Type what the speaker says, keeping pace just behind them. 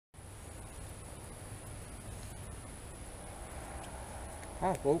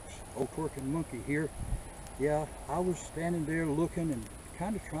Hi folks, Ole Twerking Monkey here. Yeah, I was standing there looking and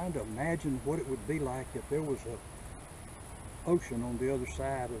kind of trying to imagine what it would be like if there was a ocean on the other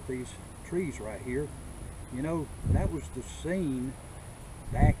side of these trees right here. You know, that was the scene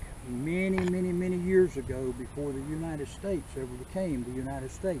back many years ago before the United States ever became the United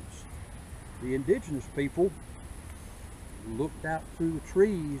States. The indigenous people looked out through the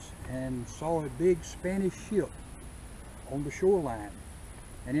trees and saw a big Spanish ship on the shoreline.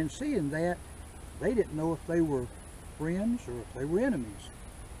 And in seeing that, they didn't know if they were friends or if they were enemies.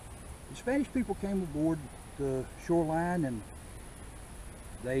 The Spanish people came aboard the shoreline and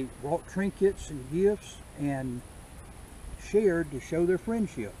they brought trinkets and gifts and shared to show their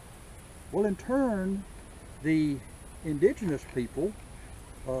friendship. Well, in turn, the indigenous people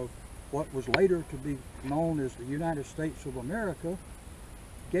of what was later to be known as the United States of America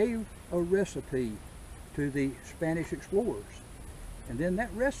gave a recipe to the Spanish explorers. And then that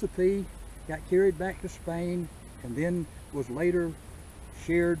recipe got carried back to Spain and then was later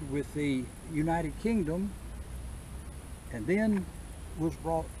shared with the United Kingdom and then was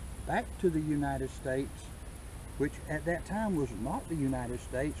brought back to the United States, which at that time was not the United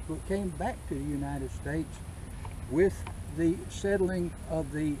States, but came back to the United States with the settling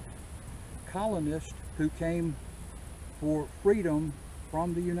of the colonists who came for freedom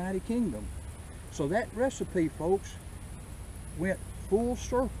from the United Kingdom. So that recipe, folks, went full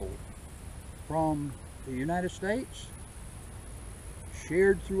circle from the United States,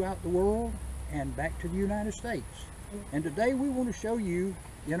 shared throughout the world, and back to the United States. And today we want to show you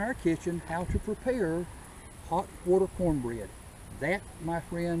in our kitchen how to prepare hot water cornbread. That, my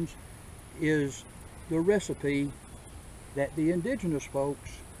friends, is the recipe that the indigenous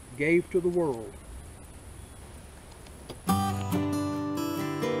folks gave to the world.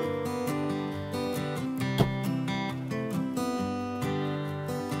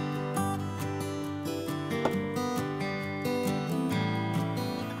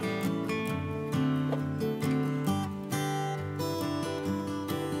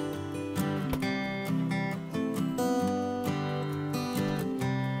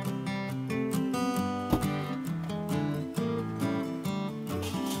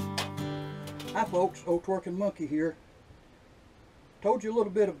 Hi folks, Ole Twerking Monkey here. Told you a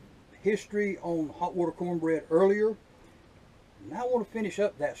little bit of history on hot water cornbread earlier. Now I want to finish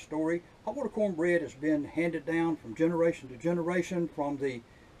up that story. Hot water cornbread has been handed down from generation to generation from the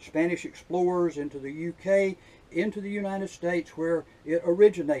Spanish explorers into the UK, into the United States where it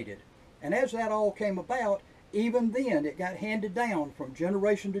originated. And as that all came about, even then it got handed down from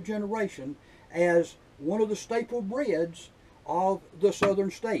generation to generation as one of the staple breads of the southern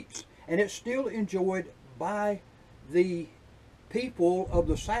states. And it's still enjoyed by the people of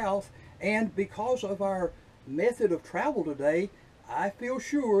the South, and because of our method of travel today, I feel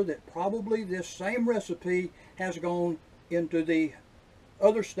sure that probably this same recipe has gone into the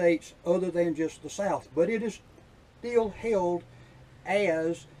other states other than just the South, but it is still held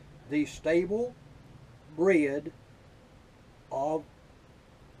as the stable bread of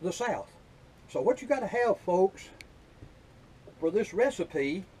the South. So what you got to have, folks, for this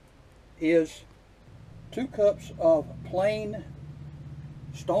recipe is 2 cups of plain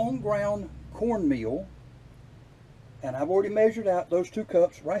stone ground cornmeal, and I've already measured out those 2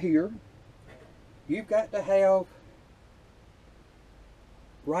 cups right here. You've got to have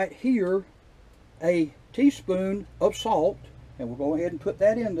right here a teaspoon of salt, and we'll go ahead and put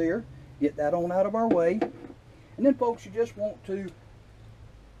that in there, get that on out of our way. And then folks, you just want to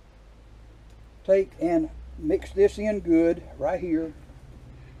take and mix this in good right here.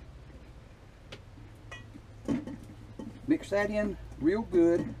 Mix that in real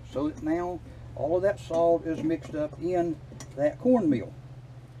good so that now all of that salt is mixed up in that cornmeal.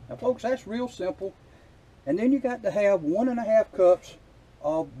 Now folks, that's real simple. And then you got to have 1.5 cups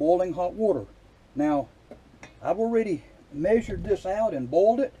of boiling hot water. Now I've already measured this out and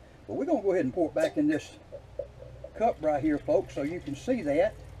boiled it, but we're going to go ahead and pour it back in this cup right here, folks, so you can see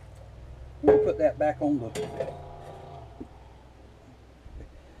that. We'll put that back on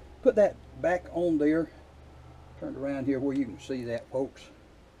there. Turn it around here where you can see that, folks.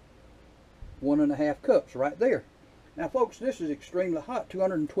 1.5 cups right there. Now folks, this is extremely hot,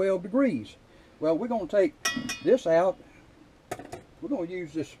 212 degrees. Well, we're going to take this out. We're going to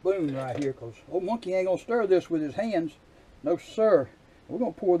use this spoon right here because old Monkey ain't going to stir this with his hands. No sir. We're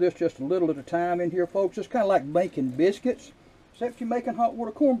going to pour this just a little at a time in here, folks. It's kind of like making biscuits, except you're making hot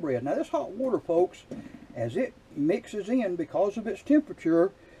water cornbread. Now this hot water, folks, as it mixes in because of its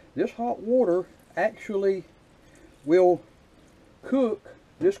temperature, this hot water actually will cook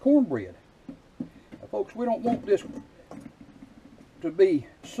this cornbread. Now, folks, we don't want this to be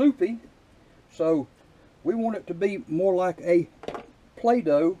soupy, so we want it to be more like a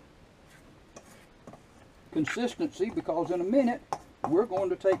Play-Doh consistency, because in a minute we're going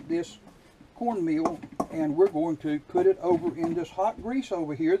to take this cornmeal and we're going to put it over in this hot grease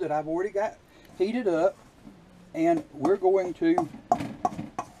over here that I've already got heated up, and we're going to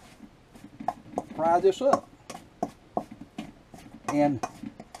fry this up. And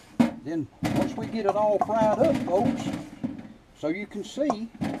then once we get it all fried up, folks, so you can see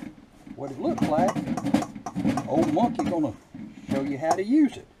what it looks like, Old Monkey gonna show you how to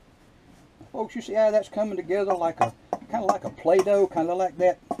use it. Folks, you see how that's coming together like a kind of like a Play-Doh, kind of like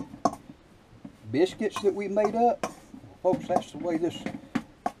that biscuits that we made up. Folks, that's the way this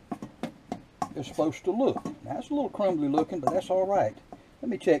is supposed to look. Now it's a little crumbly looking, but that's all right. Let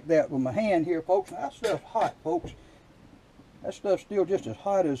me check that with my hand here, folks. Now, that stuff's hot, folks. That stuff's still just as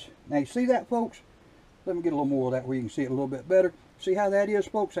hot as... Now, you see that, folks? Let me get a little more of that where you can see it a little bit better. See how that is,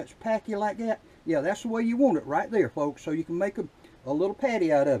 folks? That's packy like that. Yeah, that's the way you want it right there, folks, so you can make a little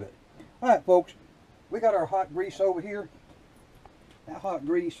patty out of it. All right, folks, we got our hot grease over here. That hot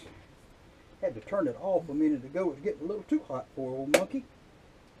grease, had to turn it off a minute ago. It was getting a little too hot for Old Monkey.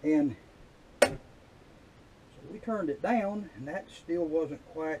 And so we turned it down, and that still wasn't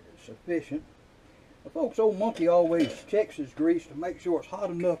quite sufficient. But folks, Old Monkey always checks his grease to make sure it's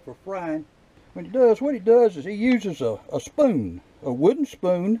hot enough for frying. When he does, what he does is he uses a spoon, a wooden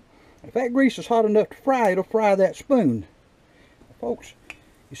spoon. If that grease is hot enough to fry, it'll fry that spoon. Folks,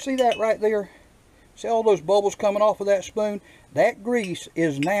 you see that right there? See all those bubbles coming off of that spoon? That grease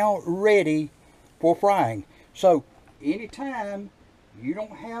is now ready for frying. So anytime you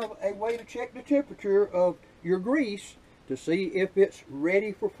don't have a way to check the temperature of your grease to see if it's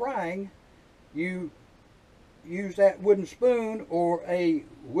ready for frying, you use that wooden spoon or a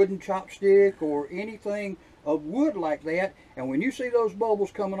wooden chopstick or anything of wood like that, and when you see those bubbles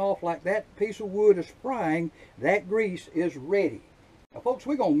coming off like that piece of wood is frying, that grease is ready. Now, folks,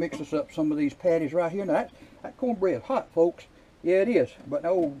 we're going to mix us up some of these patties right here. Now, that cornbread hot, folks. Yeah, it is. But the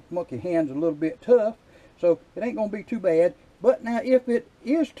Old Monkey hand's a little bit tough, so it ain't going to be too bad. But now, if it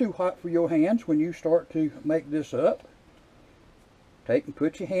is too hot for your hands when you start to make this up, take and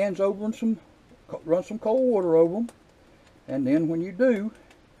put your hands over and run some cold water over them. And then when you do,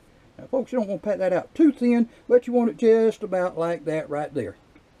 now, folks, you don't want to pat that out too thin, but you want it just about like that right there.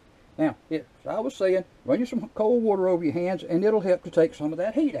 Now, as I was saying, run you some cold water over your hands, and it'll help to take some of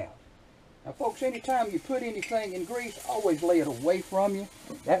that heat out. Now, folks, anytime you put anything in grease, always lay it away from you.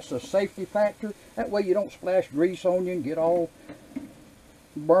 That's a safety factor. That way you don't splash grease on you and get all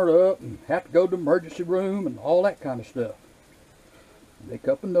burnt up and have to go to the emergency room and all that kind of stuff. Pick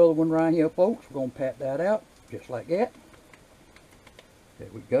up another one right here, folks. We're going to pat that out just like that. There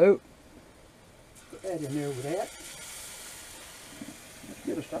we go. Put that in there with that. Let's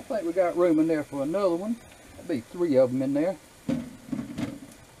get us, I think we got room in there for another one. There'll be 3 of them in there.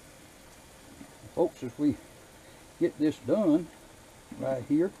 Folks, if we get this done right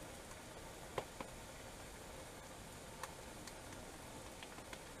here,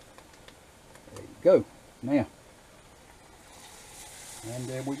 there you go. Now, and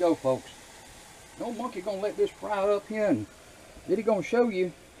there we go, folks. No monkey gonna let this fry up here, and then he gonna show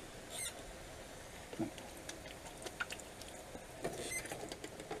you.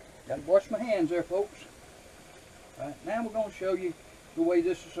 Gotta wash my hands there, folks. Right, now we're gonna show you the way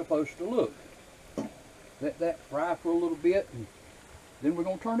this is supposed to look. Let that fry for a little bit, and then we're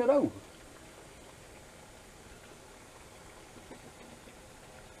gonna turn it over.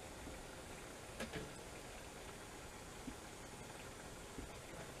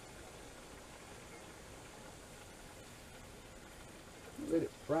 Let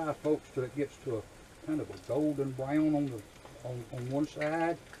it fry, folks, till it gets to a kind of a golden brown on one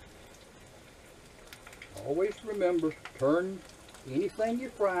side. Always remember, turn anything you're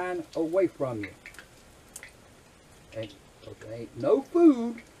frying away from you. And there ain't no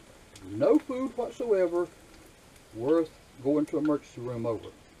food whatsoever worth going to emergency room over.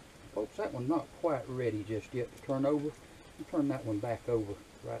 Folks, that one's not quite ready just yet to turn over. You turn that one back over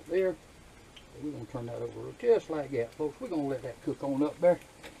right there. We're going to turn that over just like that, folks. We're going to let that cook on up there.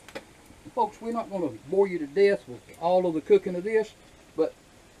 And folks, we're not going to bore you to death with all of the cooking of this, but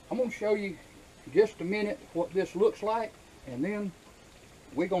I'm going to show you in just a minute what this looks like, and then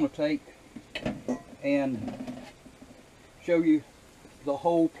we're going to take and show you the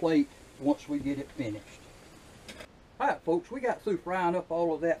whole plate once we get it finished. Alright, folks, we got through frying up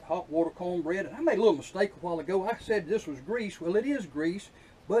all of that hot water cornbread, and I made a little mistake a while ago. I said this was grease. Well, it is grease,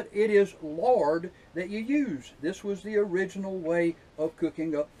 but it is lard that you use. This was the original way of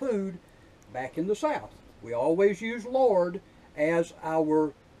cooking up food back in the South. We always use lard as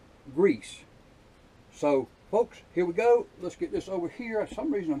our grease. So folks, here we go. Let's get this over here. For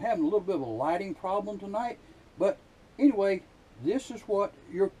some reason I'm having a little bit of a lighting problem tonight, but anyway, this is what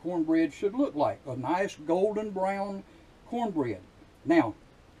your cornbread should look like. A nice golden brown cornbread. Now,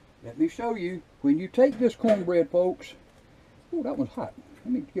 let me show you, when you take this cornbread, folks, oh, that one's hot.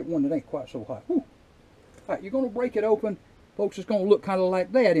 Let me get one that ain't quite so hot. All right, you're going to break it open. Folks, it's going to look kind of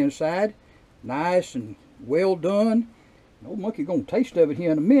like that inside. Nice and well done. Old Monkey going to taste of it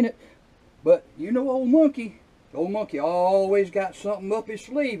here in a minute. But you know Old Monkey always got something up his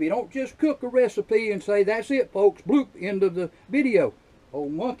sleeve. He don't just cook a recipe and say, that's it, folks, bloop, end of the video.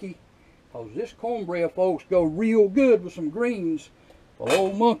 Old Monkey, because this cornbread, folks, go real good with some greens. Well,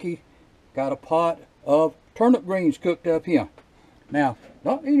 Old Monkey got a pot of turnip greens cooked up here. Now,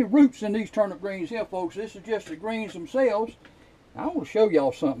 not any roots in these turnip greens here, folks. This is just the greens themselves. I want to show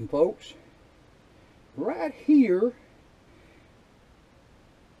y'all something, folks. Right here,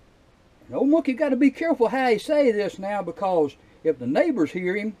 and Old Monkey got to be careful how he say this now, because if the neighbors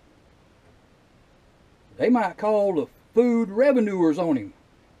hear him, they might call the food revenuers on him.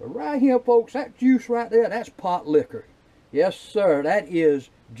 But right here, folks, that juice right there, that's pot liquor. Yes, sir, that is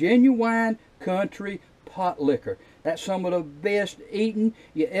genuine country pot liquor. That's some of the best eating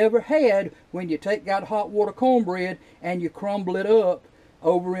you ever had when you take out hot water cornbread and you crumble it up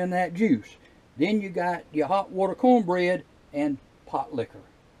over in that juice. Then you got your hot water cornbread and pot liquor.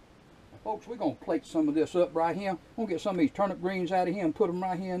 Now, folks, we're going to plate some of this up right here. I'm going to get some of these turnip greens out of here and put them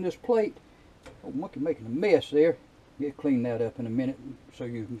right here in this plate. Oh, Monkey making a mess there. Get clean that up in a minute so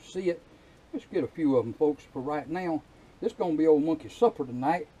you can see it. Let's get a few of them, folks, for right now. This is going to be Old Monkey's supper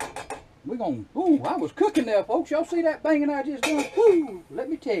tonight. We're going to, ooh, I was cooking there, folks. Y'all see that banging I just done? Ooh, let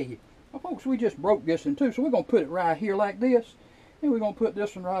me tell you. Well, folks, we just broke this in two, so we're going to put it right here like this. And we're going to put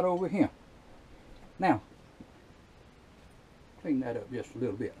this one right over here. Now, clean that up just a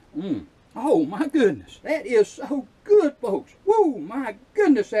little bit. Oh, my goodness. That is so good, folks. Whoa, my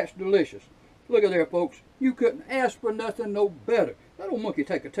goodness, that's delicious. Look at there, folks. You couldn't ask for nothing no better. Let Old Monkey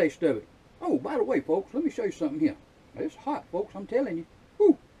take a taste of it. Oh, by the way, folks, let me show you something here. It's hot, folks, I'm telling you.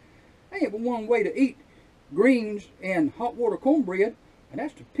 Whew. Ain't but one way to eat greens and hot water cornbread, and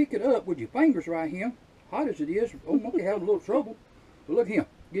that's to pick it up with your fingers right here. Hot as it is, Old Monkey having a little trouble. But look here,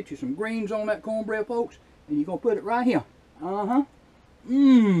 get you some greens on that cornbread, folks, and you're going to put it right here. Oh,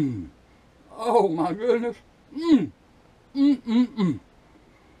 my goodness.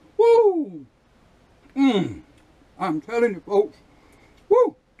 Woo! I'm telling you, folks.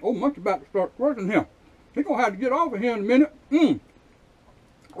 Woo! Old Monkey about to start twerking here. He's going to have to get off of here in a minute.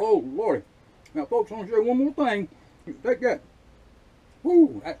 Oh, Lordy. Now, folks, I want to show you one more thing. You can take that.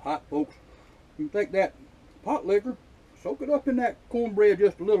 Woo, that's hot, folks. You can take that pot liquor, soak it up in that cornbread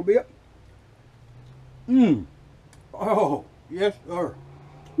just a little bit. Oh, yes, sir.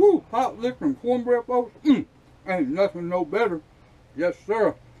 Woo, pot liquor and cornbread, folks. Ain't nothing no better. Yes,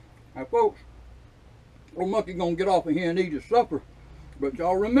 sir. Now, folks, Old Monkey going to get off of here and eat his supper. But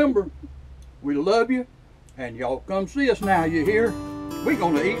y'all remember, we love you. And y'all come see us now, you hear? We're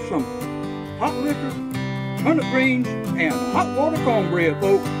going to eat some hot liquor, turnip greens, and hot water cornbread,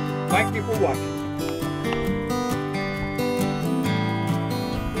 folks. Thank you for watching.